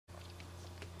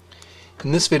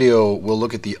In this video, we'll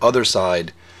look at the other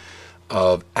side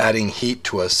of adding heat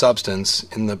to a substance.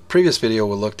 In the previous video,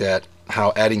 we looked at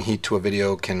how adding heat to a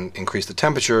video can increase the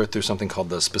temperature through something called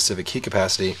the specific heat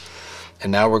capacity.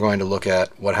 And now we're going to look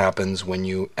at what happens when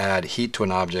you add heat to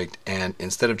an object, and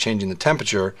instead of changing the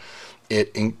temperature,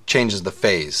 it changes the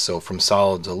phase, so from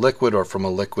solid to liquid or from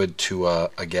a liquid to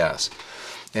a gas.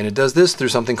 And it does this through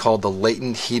something called the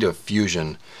latent heat of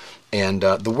fusion. And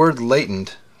the word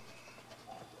latent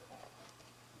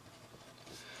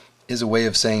is a way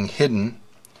of saying hidden,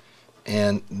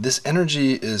 and this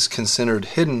energy is considered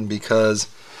hidden because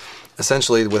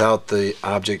essentially without the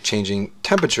object changing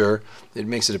temperature, it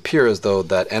makes it appear as though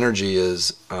that energy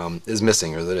is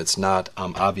missing, or that it's not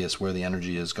obvious where the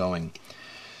energy is going.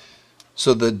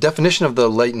 So the definition of the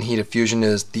latent heat of fusion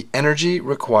is the energy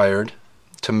required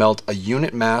to melt a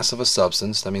unit mass of a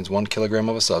substance, that means 1 kilogram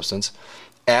of a substance,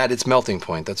 at its melting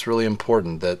point. That's really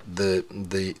important, that the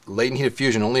latent heat of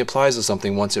fusion only applies to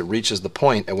something once it reaches the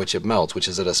point at which it melts, which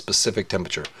is at a specific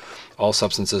temperature. All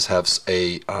substances have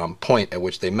a point at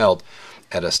which they melt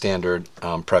at a standard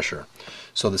pressure.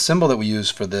 So the symbol that we use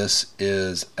for this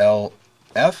is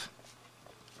LF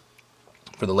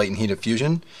for the latent heat of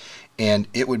fusion, and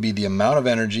it would be the amount of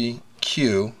energy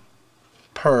Q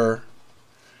per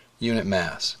unit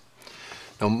mass.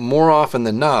 Now, more often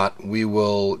than not, we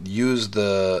will use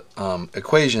the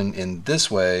equation in this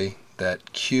way,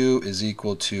 that Q is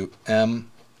equal to mLF.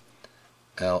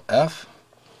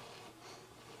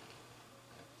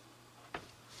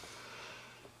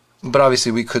 But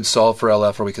obviously we could solve for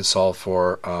LF or we could solve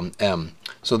for M.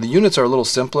 So the units are a little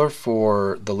simpler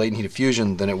for the latent heat of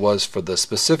fusion than it was for the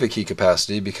specific heat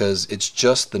capacity, because it's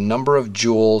just the number of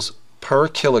joules per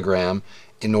kilogram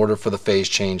in order for the phase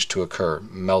change to occur,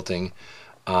 melting.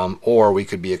 Or we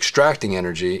could be extracting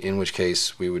energy, in which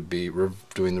case we would be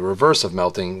doing the reverse of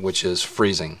melting, which is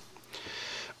freezing.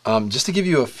 Just to give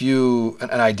you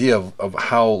an idea of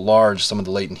how large some of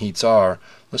the latent heats are,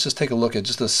 let's just take a look at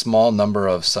just a small number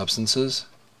of substances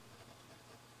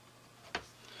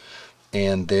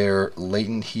and their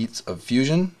latent heats of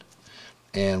fusion,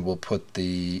 and we'll put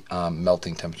the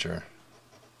melting temperature.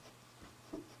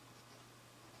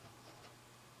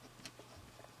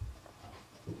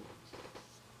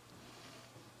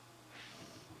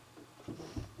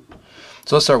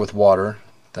 So let's start with water.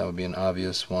 That would be an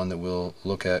obvious one that we'll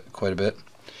look at quite a bit.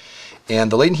 And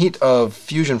the latent heat of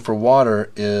fusion for water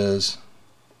is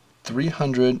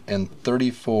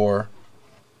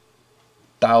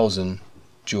 334,000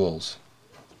 joules.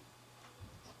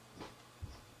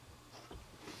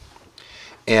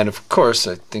 And of course,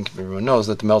 I think everyone knows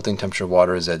that the melting temperature of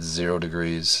water is at 0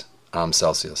 degrees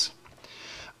Celsius.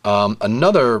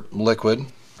 Another liquid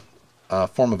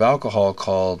form of alcohol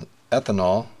called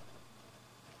ethanol.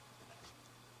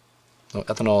 So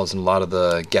ethanol is in a lot of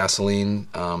the gasoline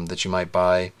that you might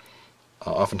buy.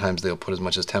 Oftentimes they'll put as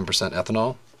much as 10%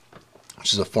 ethanol,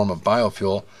 which is a form of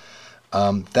biofuel.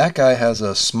 That guy has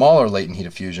a smaller latent heat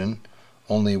of fusion,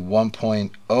 only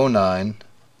 1.09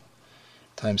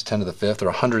 times 10 to the 5th, or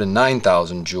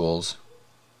 109,000 joules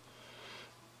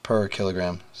per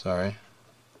kilogram,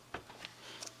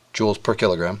 joules per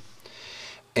kilogram.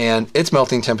 And its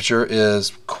melting temperature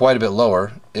is quite a bit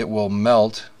lower. It will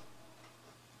melt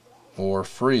or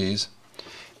freeze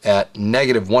at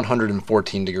negative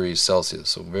 114 degrees Celsius,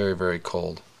 so very, very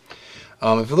cold.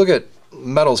 If you look at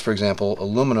metals, for example,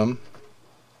 aluminum.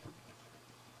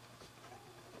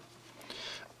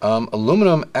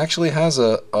 Aluminum actually has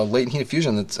a latent heat of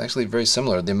fusion that's actually very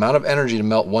similar. The amount of energy to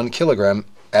melt 1 kilogram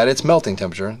at its melting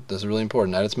temperature, this is really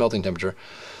important, at its melting temperature,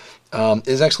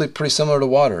 is actually pretty similar to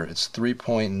water. It's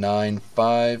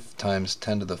 3.95 times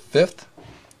 10 to the 5th.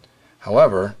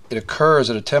 However, it occurs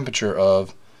at a temperature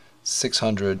of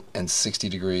 660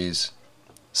 degrees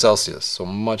Celsius, so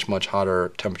much, much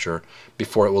hotter temperature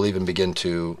before it will even begin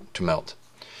to melt.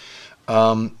 We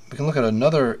can look at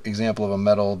another example of a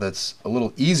metal that's a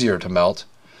little easier to melt.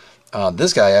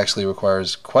 This guy actually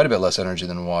requires quite a bit less energy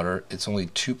than water. It's only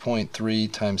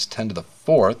 2.3 times 10 to the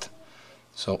 4th,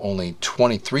 so only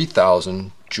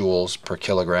 23,000 joules per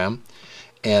kilogram.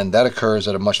 And that occurs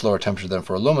at a much lower temperature than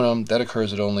for aluminum. That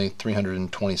occurs at only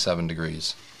 327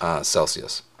 degrees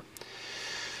Celsius.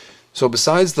 So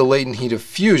besides the latent heat of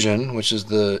fusion, which is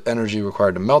the energy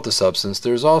required to melt a substance,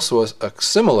 there's also a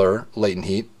similar latent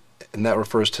heat, and that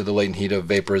refers to the latent heat of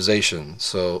vaporization.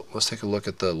 So let's take a look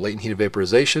at the latent heat of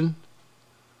vaporization.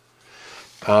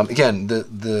 Again,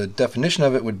 the definition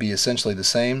of it would be essentially the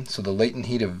same. So the latent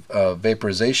heat of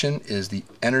vaporization is the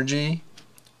energy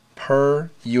per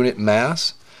unit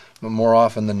mass, but more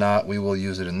often than not we will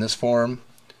use it in this form.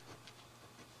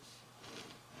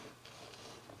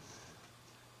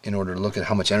 in order to look at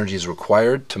how much energy is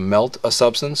required to melt a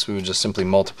substance, we would just simply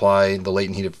multiply the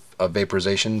latent heat of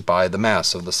vaporization by the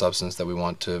mass of the substance that we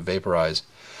want to vaporize.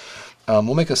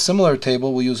 We'll make a similar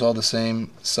table. We'll use all the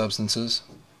same substances.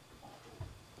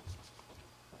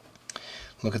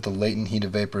 Look at the latent heat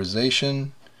of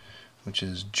vaporization, which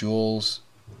is joules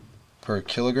per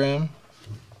kilogram.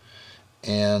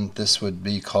 And this would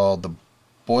be called the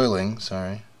boiling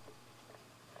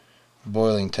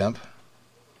temp.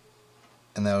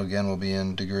 And that again will be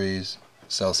in degrees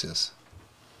Celsius.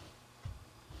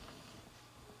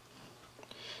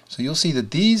 So you'll see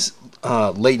that these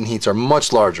latent heats are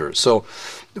much larger. So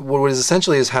what is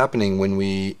essentially is happening when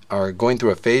we are going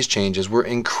through a phase change is we're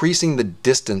increasing the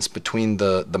distance between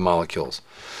the molecules.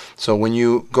 So when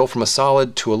you go from a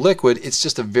solid to a liquid, it's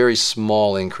just a very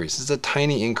small increase. It's a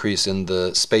tiny increase in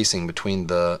the spacing between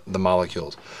the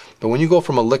molecules. But when you go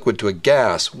from a liquid to a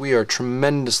gas, we are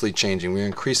tremendously changing. We're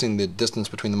increasing the distance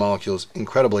between the molecules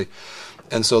incredibly.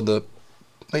 And so the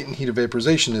latent heat of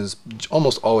vaporization is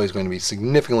almost always going to be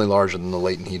significantly larger than the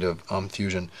latent heat of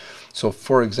fusion. So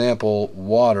for example,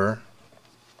 water,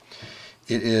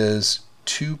 it is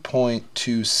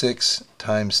 2.26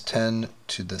 times 10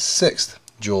 to the 6th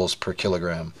joules per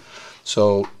kilogram.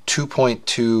 So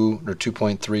 2.2 or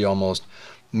 2.3 almost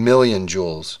million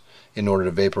joules in order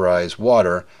to vaporize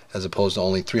water, as opposed to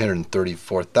only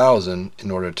 334,000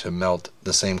 in order to melt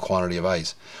the same quantity of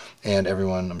ice. And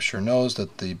everyone, I'm sure, knows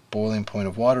that the boiling point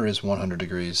of water is 100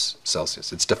 degrees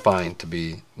Celsius. It's defined to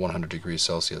be 100 degrees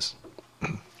Celsius.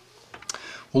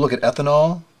 We'll look at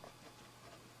ethanol,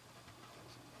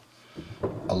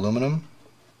 aluminum,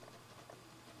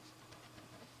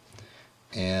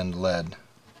 and lead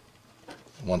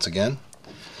once again.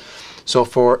 So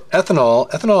for ethanol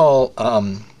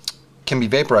can be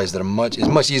vaporized at is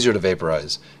much easier to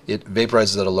vaporize. It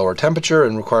vaporizes at a lower temperature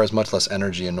and requires much less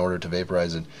energy in order to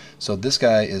vaporize it. So this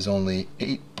guy is only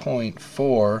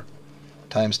 8.4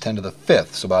 times 10 to the 5th,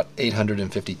 so about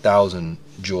 850,000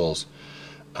 joules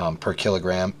per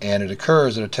kilogram, and it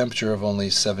occurs at a temperature of only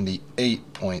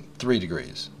 78.3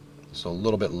 degrees, so a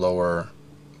little bit lower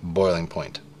boiling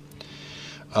point.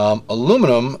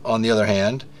 Aluminum, on the other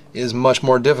hand, is much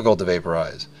more difficult to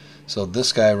vaporize. So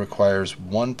this guy requires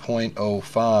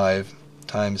 1.05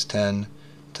 times 10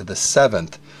 to the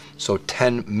 7th, so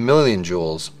 10 million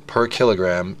joules per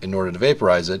kilogram in order to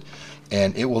vaporize it,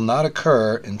 and it will not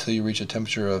occur until you reach a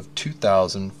temperature of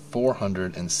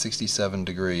 2,467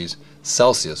 degrees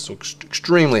Celsius, so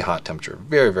extremely hot temperature,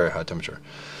 very, very hot temperature.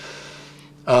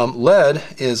 Lead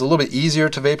is a little bit easier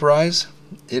to vaporize.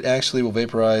 It actually will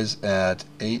vaporize at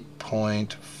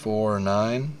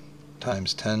 8.49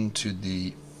 times 10 to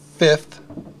the 5th,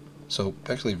 so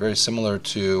actually very similar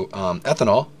to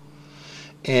ethanol,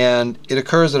 and it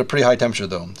occurs at a pretty high temperature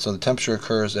though. So the temperature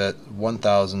occurs at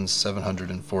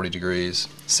 1,740 degrees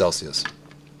Celsius.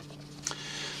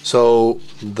 So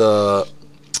the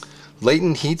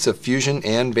latent heats of fusion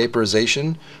and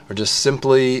vaporization are just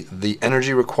simply the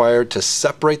energy required to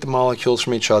separate the molecules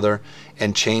from each other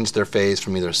and change their phase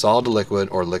from either solid to liquid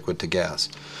or liquid to gas.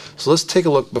 So let's take a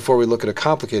look, before we look at a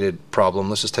complicated problem,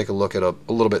 let's just take a look at a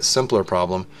little bit simpler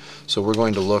problem. So we're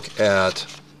going to look at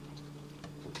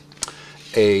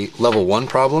a level 1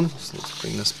 problem. So let's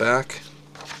bring this back.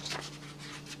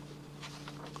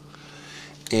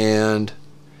 And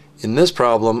in this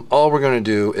problem, all we're going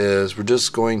to do is we're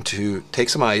just going to take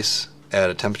some ice at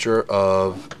a temperature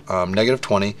of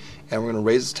 -20, and we're going to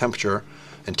raise its temperature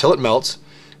until it melts.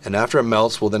 And after it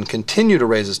melts, we'll then continue to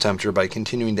raise its temperature by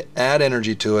continuing to add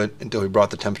energy to it until we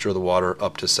brought the temperature of the water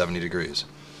up to 70 degrees.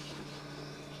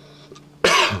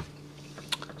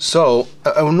 So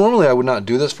normally I would not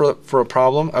do this for a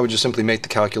problem. I would just simply make the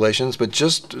calculations, but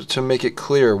just to make it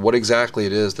clear what exactly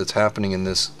it is that's happening in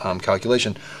this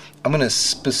calculation, I'm going to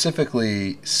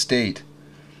specifically state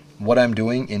what I'm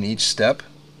doing in each step,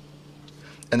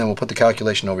 and then we'll put the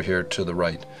calculation over here to the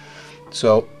right.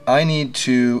 So I need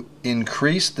to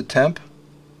increase the temp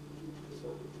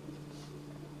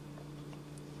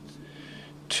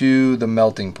to the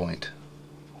melting point.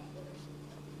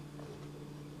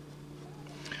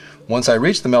 Once I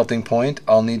reach the melting point,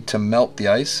 I'll need to melt the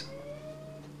ice.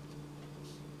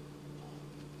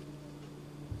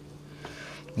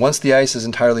 Once the ice is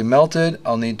entirely melted,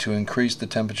 I'll need to increase the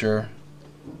temperature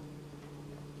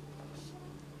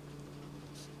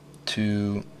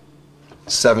to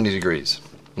 70 degrees.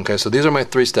 Okay, so these are my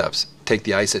 3 steps. Take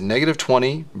the ice at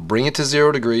 -20, bring it to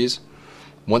 0 degrees.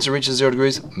 Once it reaches 0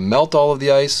 degrees, melt all of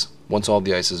the ice. Once all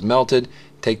the ice is melted,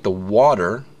 take the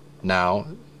water now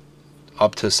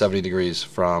up to 70 degrees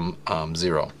from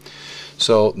 0.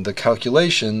 So the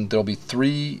calculation, there'll be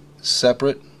 3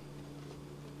 separate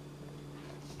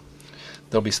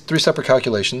there'll be 3 separate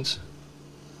calculations.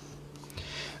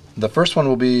 The first one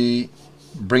will be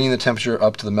bringing the temperature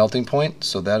up to the melting point,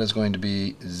 so that is going to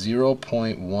be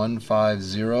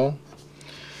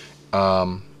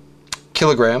 0.150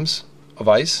 kilograms of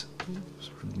ice. It's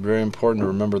very important to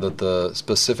remember that the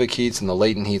specific heats and the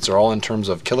latent heats are all in terms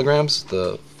of kilograms,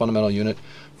 the fundamental unit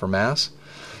for mass.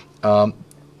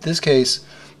 This case,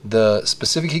 the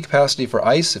specific heat capacity for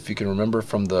ice, if you can remember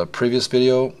from the previous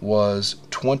video, was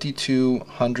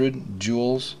 2200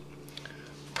 joules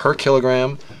per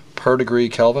kilogram per degree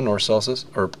Kelvin or Celsius,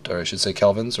 or I should say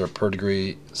kelvins, or per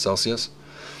degree Celsius.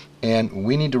 And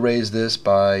we need to raise this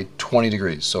by 20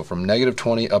 degrees. So from negative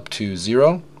 20 up to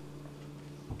 0.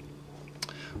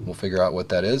 We'll figure out what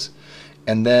that is.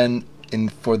 And then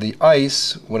for the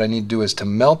ice, what I need to do is to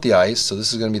melt the ice. So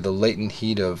this is going to be the latent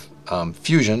heat of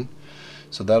fusion.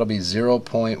 So that'll be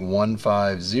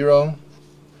 0.150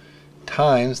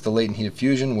 times the latent heat of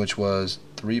fusion, which was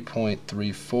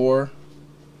 3.34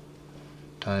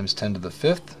 times 10 to the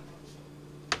 5th.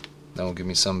 That will give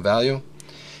me some value.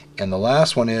 And the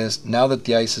last one is, now that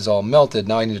the ice is all melted,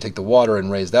 now I need to take the water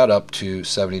and raise that up to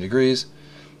 70 degrees.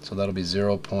 So that'll be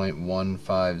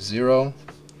 0.150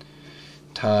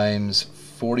 times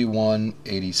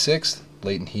 4186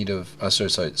 latent heat of,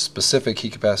 specific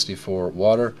heat capacity for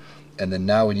water. And then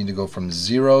now we need to go from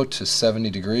 0 to 70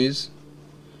 degrees.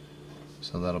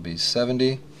 So that'll be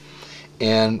 70.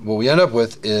 And what we end up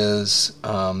with is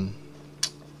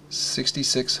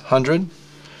 6,600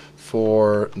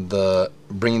 for the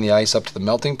bringing the ice up to the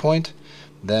melting point.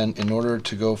 Then in order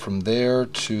to go from there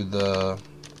to the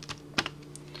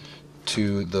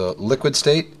liquid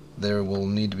state, there will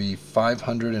need to be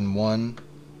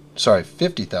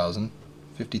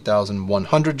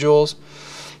 50,100 joules.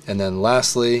 And then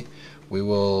lastly, we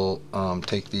will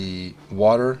take the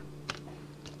water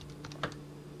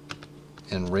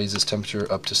and raise its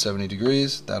temperature up to 70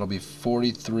 degrees. That'll be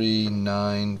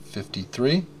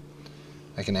 43,953.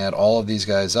 I can add all of these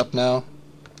guys up now.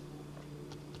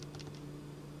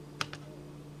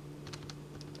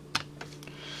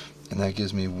 And that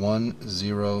gives me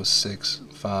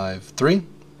 10653.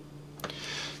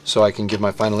 So I can give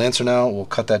my final answer now. We'll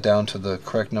cut that down to the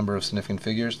correct number of significant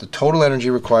figures. The total energy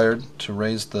required to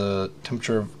raise the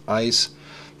temperature of ice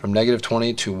from negative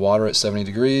 20 to water at 70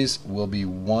 degrees will be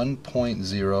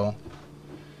 1.0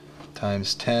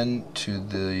 times 10 to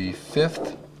the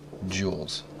 5th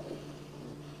joules.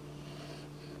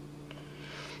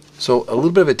 So a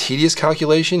little bit of a tedious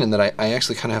calculation in that I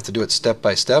actually kind of have to do it step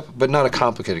by step, but not a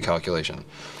complicated calculation.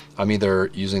 I'm either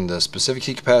using the specific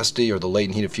heat capacity or the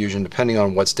latent heat of fusion, depending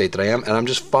on what state that I am, and I'm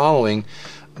just following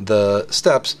the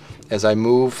steps as I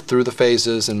move through the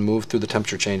phases and move through the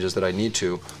temperature changes that I need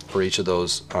to for each of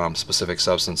those specific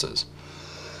substances.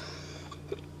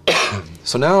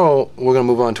 So now we're going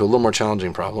to move on to a little more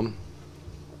challenging problem.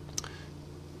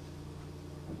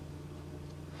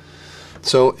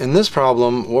 So in this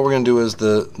problem, what we're going to do is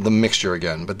the mixture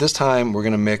again, but this time we're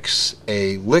going to mix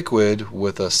a liquid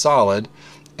with a solid,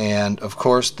 and of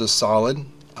course the solid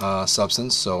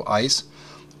substance, so ice,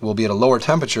 will be at a lower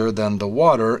temperature than the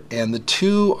water, and the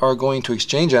two are going to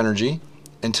exchange energy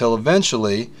until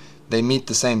eventually they meet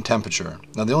the same temperature.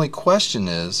 Now the only question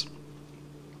is,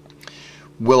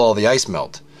 will all the ice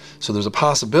melt? So there's a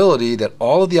possibility that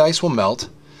all of the ice will melt,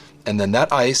 and then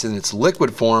that ice in its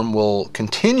liquid form will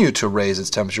continue to raise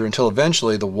its temperature until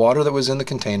eventually the water that was in the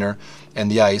container and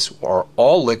the ice are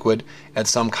all liquid at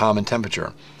some common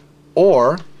temperature.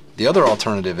 Or the other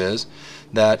alternative is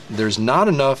that there's not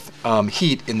enough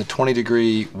heat in the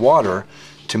 20-degree water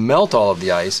to melt all of the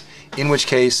ice, in which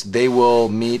case they will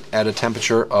meet at a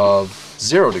temperature of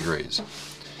 0 degrees.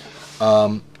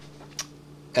 And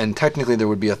technically there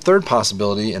would be a third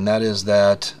possibility, and that is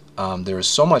that there is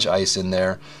so much ice in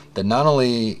there that not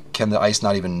only can the ice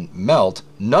not even melt,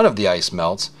 none of the ice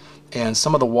melts, and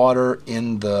some of the water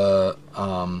in the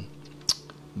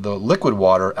liquid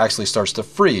water actually starts to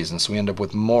freeze, and so we end up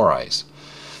with more ice.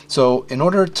 So in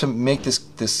order to make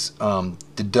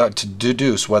to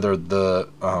deduce whether the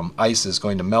ice is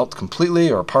going to melt completely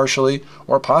or partially,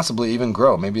 or possibly even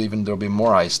grow, maybe even there'll be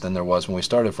more ice than there was when we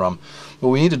started from, what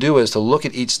we need to do is to look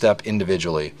at each step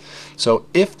individually. So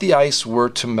if the ice were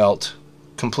to melt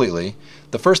completely,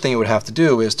 the first thing it would have to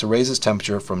do is to raise its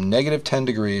temperature from negative 10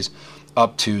 degrees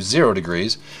up to 0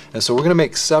 degrees. And so we're going to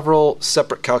make several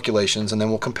separate calculations, and then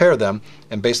we'll compare them,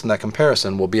 and based on that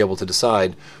comparison we'll be able to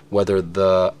decide whether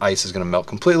the ice is going to melt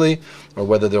completely or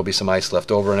whether there'll be some ice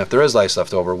left over, and if there is ice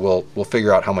left over, we'll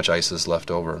figure out how much ice is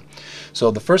left over.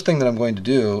 So the first thing that I'm going to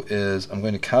do is I'm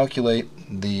going to calculate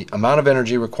the amount of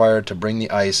energy required to bring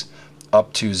the ice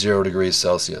up to 0 degrees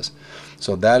Celsius.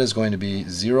 So that is going to be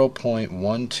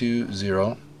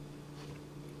 0.120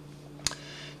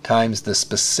 times the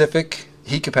specific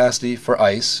heat capacity for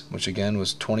ice, which again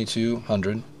was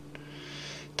 2200,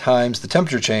 times the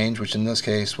temperature change, which in this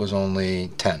case was only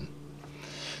 10.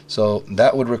 So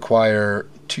that would require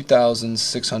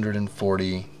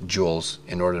 2,640 joules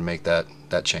in order to make that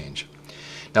change.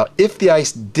 Now, if the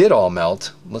ice did all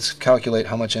melt, let's calculate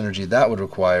how much energy that would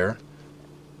require.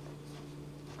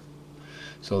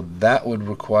 So that would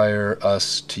require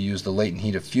us to use the latent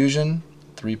heat of fusion,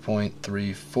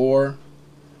 3.34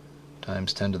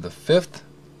 times 10 to the 5th.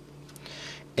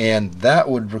 And that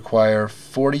would require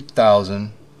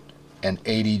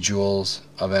 40,080 joules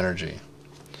of energy.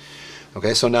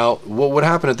 Okay, so now what would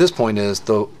happen at this point is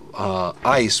the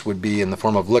ice would be in the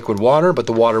form of liquid water, but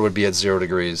the water would be at 0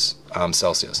 degrees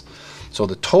Celsius. So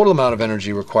the total amount of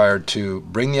energy required to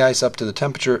bring the ice up to the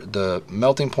temperature, the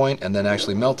melting point, and then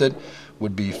actually melt it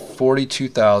would be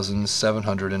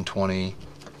 42,720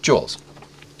 joules.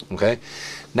 Okay,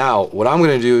 now what I'm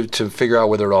going to do to figure out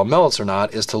whether it all melts or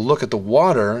not is to look at the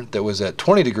water that was at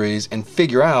 20 degrees and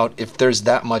figure out if there's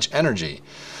that much energy.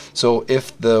 So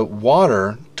if the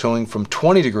water going from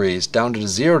 20 degrees down to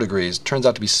 0 degrees turns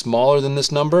out to be smaller than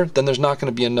this number, then there's not going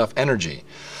to be enough energy,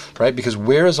 right? Because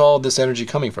where is all this energy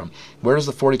coming from? Where does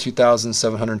the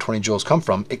 42,720 joules come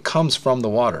from? It comes from the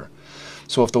water.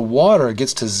 So if the water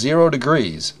gets to 0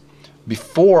 degrees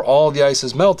before all the ice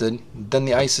is melted, then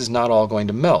the ice is not all going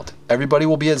to melt. Everybody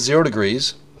will be at 0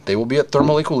 degrees, they will be at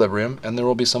thermal equilibrium, and there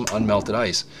will be some unmelted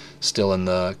ice still in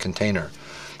the container.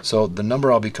 So the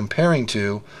number I'll be comparing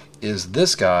to is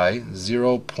this guy,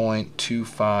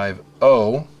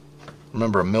 0.250.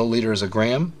 Remember, a milliliter is a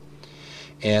gram,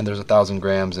 and there's 1,000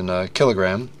 grams in a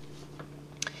kilogram.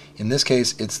 In this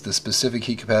case, it's the specific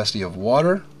heat capacity of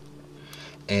water,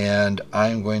 and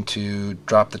I'm going to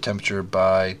drop the temperature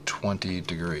by 20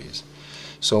 degrees.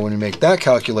 So when we make that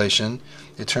calculation,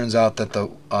 it turns out that the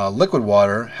liquid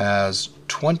water has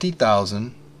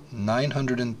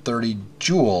 20,930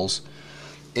 joules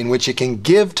in which it can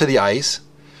give to the ice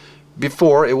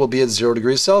before it will be at 0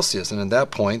 degrees Celsius. And at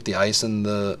that point, the ice and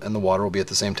the water will be at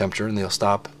the same temperature, and they'll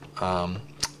stop,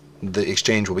 the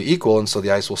exchange will be equal, and so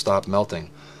the ice will stop melting.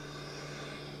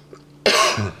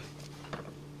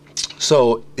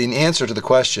 So in answer to the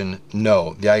question,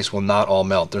 no, the ice will not all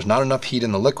melt. There's not enough heat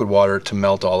in the liquid water to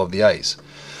melt all of the ice.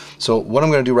 So what I'm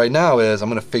going to do right now is I'm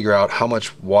going to figure out how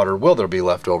much water will there be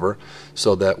left over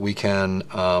so that we can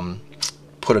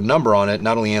put a number on it,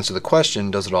 not only answer the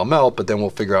question, does it all melt, but then we'll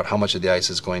figure out how much of the ice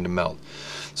is going to melt.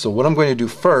 So what I'm going to do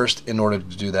first in order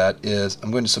to do that is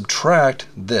I'm going to subtract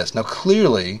this. Now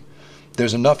clearly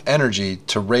there's enough energy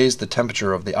to raise the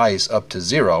temperature of the ice up to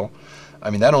 0. I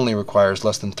mean, that only requires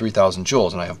less than 3,000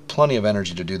 joules, and I have plenty of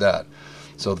energy to do that.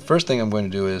 So the first thing I'm going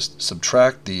to do is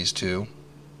subtract these two.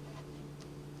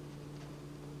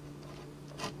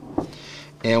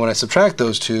 And when I subtract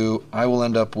those two, I will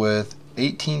end up with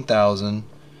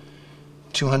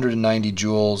 18,290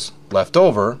 joules left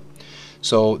over.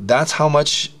 So that's how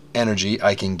much energy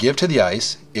I can give to the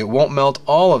ice. It won't melt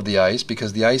all of the ice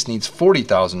because the ice needs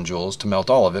 40,000 joules to melt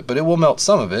all of it, but it will melt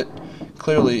some of it.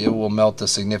 Clearly it will melt a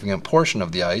significant portion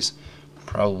of the ice,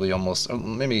 probably almost,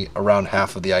 maybe around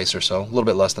half of the ice or so, a little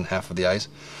bit less than half of the ice.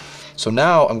 So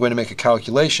now I'm going to make a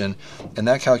calculation, and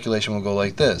that calculation will go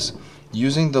like this.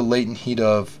 Using the latent heat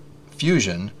of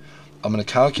fusion, I'm going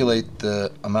to calculate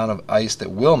the amount of ice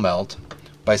that will melt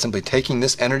by simply taking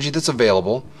this energy that's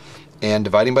available and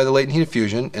dividing by the latent heat of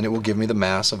fusion, and it will give me the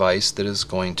mass of ice that is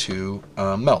going to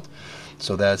melt.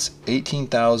 So that's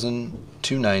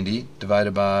 18,290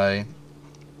 divided by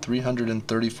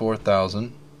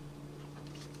 334,000,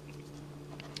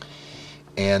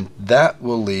 and that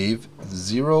will leave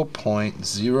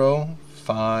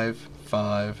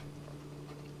 0.055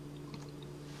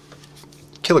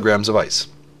 kilograms of ice,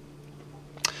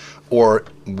 or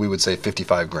we would say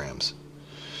 55 grams.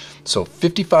 So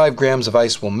 55 grams of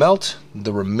ice will melt,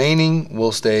 the remaining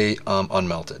will stay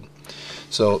unmelted.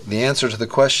 So the answer to the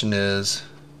question is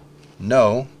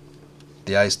no,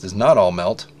 the ice does not all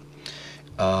melt.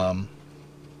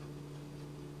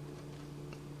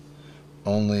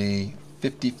 Only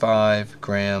 55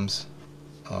 grams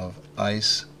of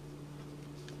ice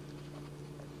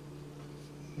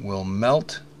will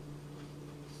melt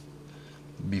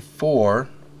before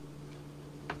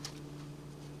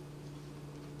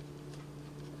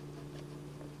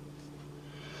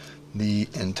the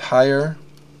entire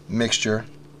mixture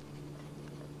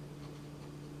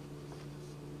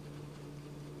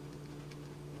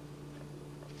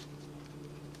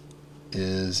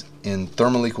is in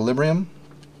thermal equilibrium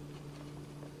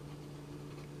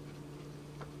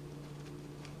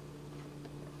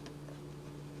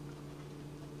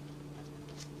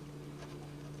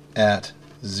at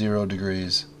 0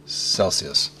 degrees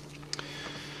Celsius.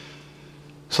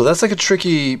 So that's like a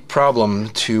tricky problem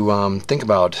to think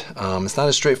about. It's not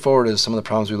as straightforward as some of the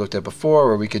problems we looked at before,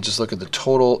 where we could just look at the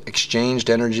total exchanged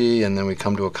energy and then we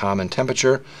come to a common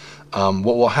temperature.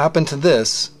 What will happen to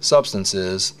this substance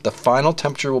is the final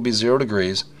temperature will be 0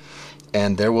 degrees,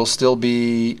 and there will still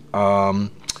be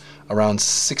around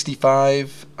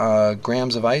 65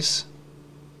 grams of ice.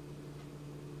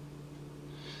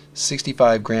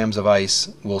 65 grams of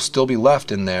ice will still be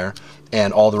left in there,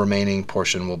 and all the remaining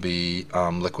portion will be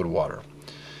liquid water.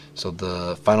 So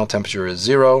the final temperature is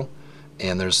 0,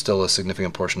 and there's still a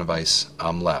significant portion of ice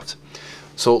left.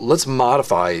 So let's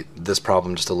modify this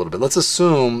problem just a little bit. Let's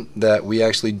assume that we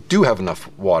actually do have enough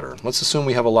water. Let's assume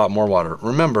we have a lot more water.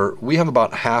 Remember, we have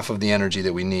about half of the energy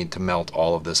that we need to melt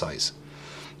all of this ice.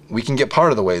 We can get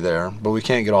part of the way there, but we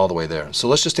can't get all the way there. So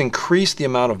let's just increase the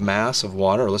amount of mass of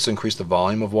water, or let's increase the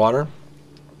volume of water,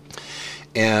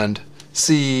 and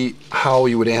see how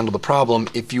you would handle the problem.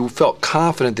 If you felt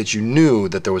confident that you knew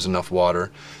that there was enough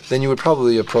water, then you would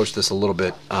probably approach this a little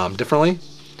bit differently.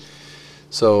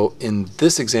 So in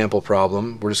this example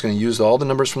problem, we're just going to use all the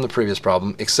numbers from the previous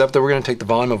problem, except that we're going to take the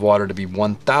volume of water to be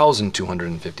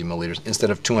 1,250 milliliters instead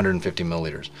of 250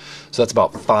 milliliters. So that's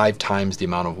about 5 times the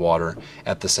amount of water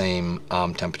at the same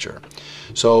temperature.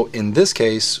 So in this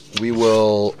case, we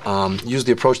will use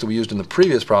the approach that we used in the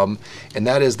previous problem, and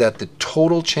that is that the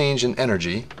total change in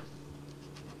energy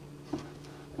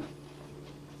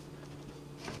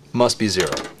must be 0.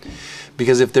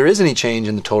 Because if there is any change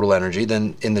in the total energy,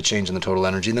 then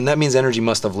that means energy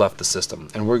must have left the system.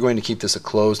 And we're going to keep this a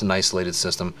closed and isolated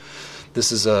system.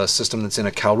 This is a system that's in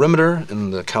a calorimeter,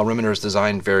 and the calorimeter is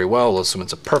designed very well. We'll assume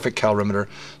it's a perfect calorimeter,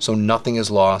 so nothing is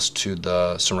lost to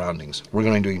the surroundings. We're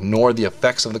going to ignore the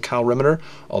effects of the calorimeter,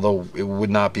 although it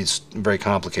would not be very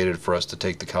complicated for us to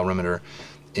take the calorimeter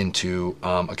into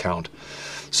account.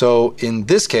 So in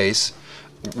this case,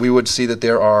 we would see that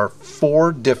there are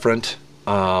four different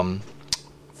delta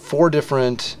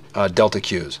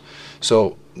Qs.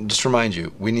 So just to remind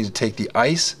you, we need to take the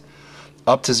ice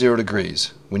up to 0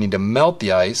 degrees. We need to melt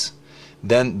the ice,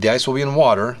 then the ice will be in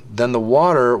water, then the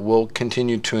water will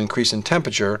continue to increase in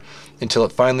temperature until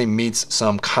it finally meets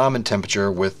some common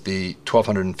temperature with the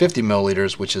 1,250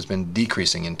 milliliters, which has been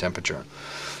decreasing in temperature.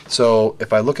 So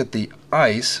if I look at the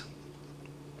ice,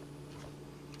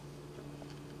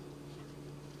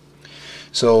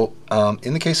 so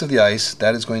in the case of the ice,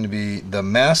 that is going to be the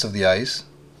mass of the ice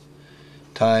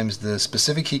times the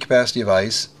specific heat capacity of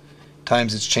ice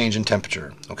times its change in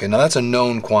temperature. Okay, now that's a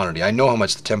known quantity. I know how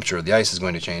much the temperature of the ice is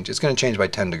going to change. It's going to change by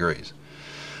 10 degrees.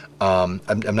 I'm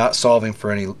not solving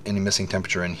for any missing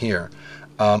temperature in here.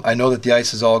 I know that the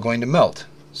ice is all going to melt,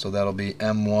 so that'll be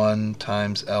M1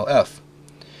 times LF.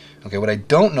 Okay, what I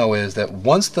don't know is that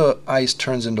once the ice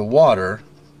turns into water,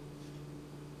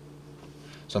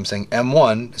 so I'm saying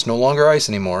M1, it's no longer ice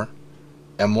anymore.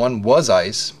 M1 was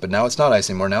ice, but now it's not ice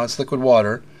anymore. Now it's liquid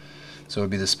water. So it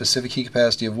would be the specific heat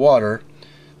capacity of water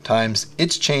times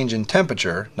its change in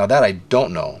temperature. Now that I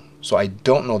don't know. So I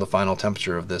don't know the final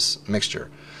temperature of this mixture.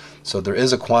 So there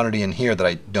is a quantity in here that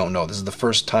I don't know. This is the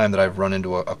first time that I've run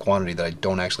into a quantity that I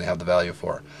don't actually have the value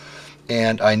for.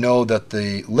 And I know that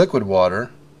the liquid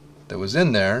water that was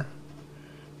in there,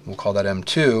 we'll call that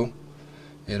M2,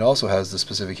 it also has the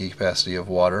specific heat capacity of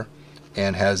water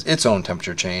and has its own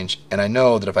temperature change. And I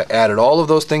know that if I added all of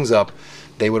those things up,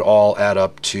 they would all add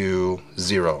up to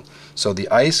 0. So the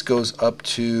ice goes up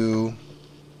to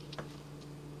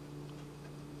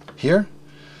here,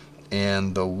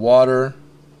 and the water,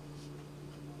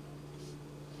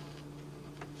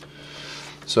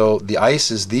 so the ice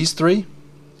is these three,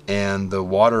 and the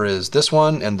water is this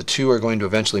one, and the two are going to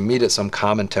eventually meet at some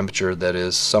common temperature that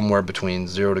is somewhere between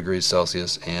 0 degrees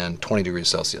Celsius and 20 degrees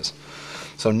Celsius.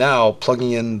 So now,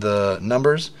 plugging in the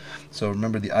numbers, so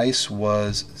remember the ice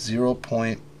was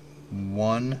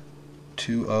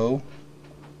 0.120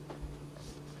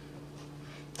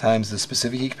 times the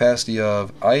specific heat capacity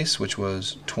of ice, which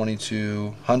was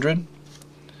 2200,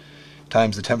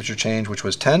 times the temperature change, which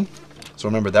was 10. So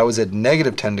remember, that was at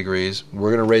negative 10 degrees.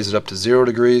 We're going to raise it up to 0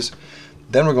 degrees.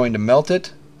 Then we're going to melt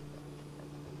it.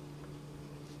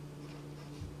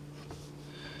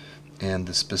 And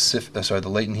the the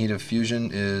latent heat of fusion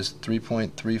is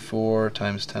 3.34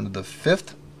 times 10 to the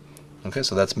 5th. Okay,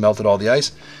 so that's melted all the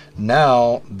ice.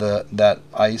 Now that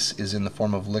ice is in the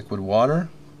form of liquid water.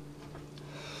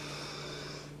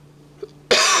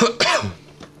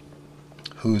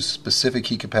 Whose specific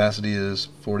heat capacity is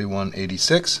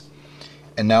 4186.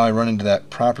 And now I run into that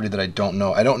property that I don't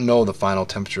know. I don't know the final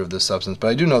temperature of this substance, but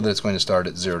I do know that it's going to start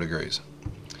at 0 degrees.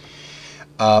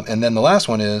 And then the last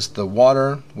one is the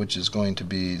water, which is going to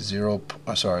be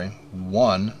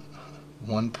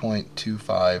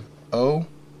 1.250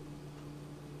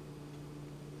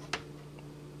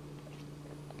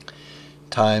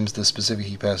 times the specific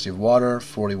heat capacity of water,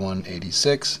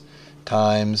 4186,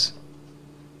 times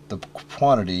the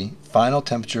quantity, final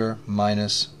temperature,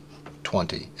 minus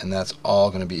 20. And that's all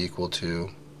going to be equal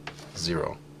to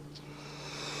 0.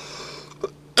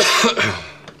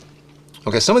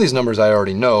 Okay, some of these numbers I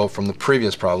already know from the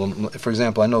previous problem. For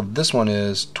example, I know this one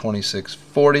is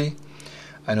 2640.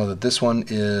 I know that this one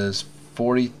is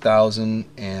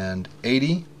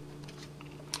 40,080.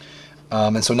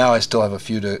 And so now I still have a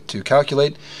few to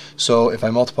calculate. So if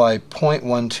I multiply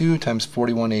 0.12 times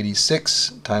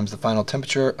 4186 times the final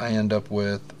temperature, I end up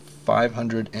with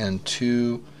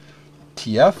 502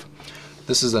 TF.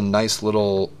 This is a nice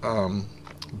little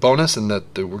bonus in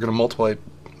that we're going to multiply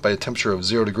by a temperature of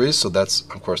 0 degrees, so that's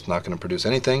of course not going to produce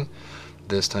anything.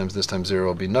 This times 0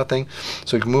 will be nothing.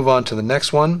 So we can move on to the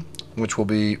next one, which will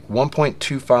be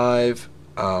 1.25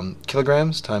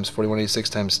 kilograms times 4186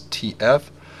 times TF,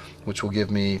 which will give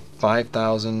me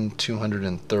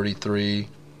 5,233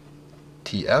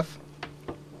 TF.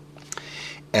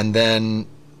 And then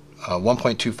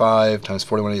 1.25 times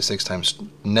 4186 times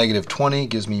negative 20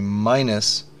 gives me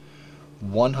minus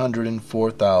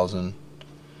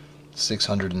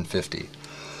 104,650.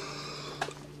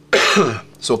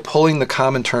 So pulling the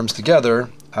common terms together,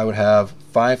 I would have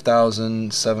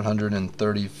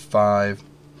 5,735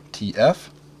 TF.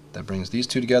 That brings these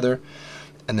two together.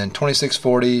 And then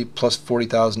 2640 plus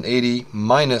 40,080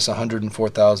 minus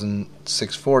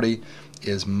 104,640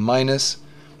 is minus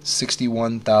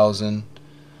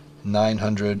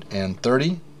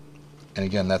 61,930. And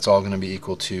again, that's all going to be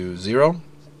equal to 0.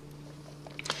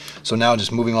 So now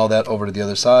just moving all that over to the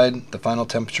other side, the final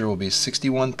temperature will be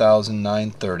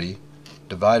 61,930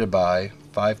 divided by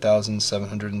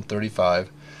 5,735,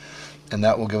 and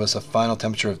that will give us a final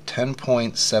temperature of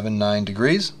 10.79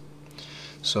 degrees.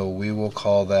 So we will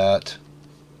call that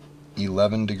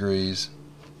 11 degrees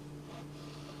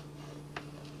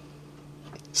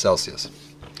Celsius.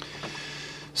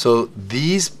 So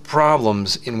these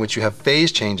problems in which you have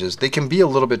phase changes, they can be a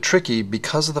little bit tricky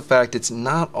because of the fact it's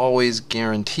not always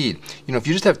guaranteed. You know, if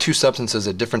you just have two substances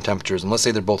at different temperatures, and let's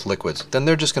say they're both liquids, then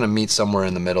they're just going to meet somewhere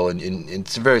in the middle, and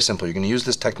it's very simple. You're going to use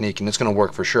this technique and it's going to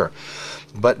work for sure.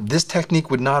 But this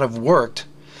technique would not have worked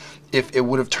if it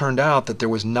would have turned out that there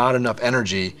was not enough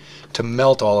energy to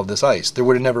melt all of this ice. There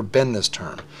would have never been this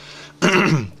term.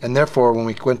 And therefore, when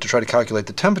we went to try to calculate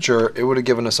the temperature, it would have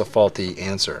given us a faulty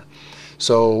answer.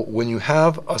 So when you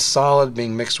have a solid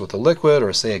being mixed with a liquid,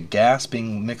 or say a gas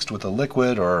being mixed with a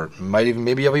liquid, or maybe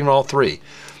you have even all three,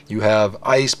 you have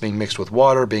ice being mixed with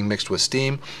water, being mixed with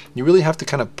steam, you really have to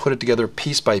kind of put it together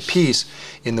piece by piece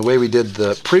in the way we did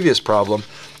the previous problem,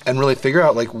 and really figure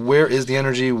out, like, where is the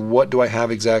energy, what do I have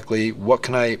exactly, what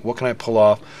can I pull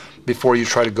off, before you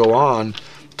try to go on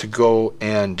to go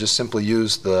and just simply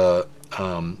use the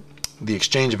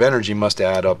exchange of energy must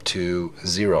add up to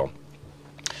 0.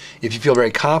 If you feel very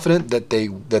confident that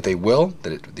there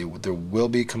will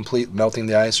be complete melting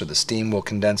the ice, or the steam will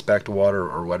condense back to water,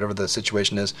 or whatever the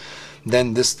situation is,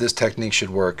 then this technique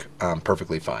should work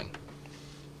perfectly fine.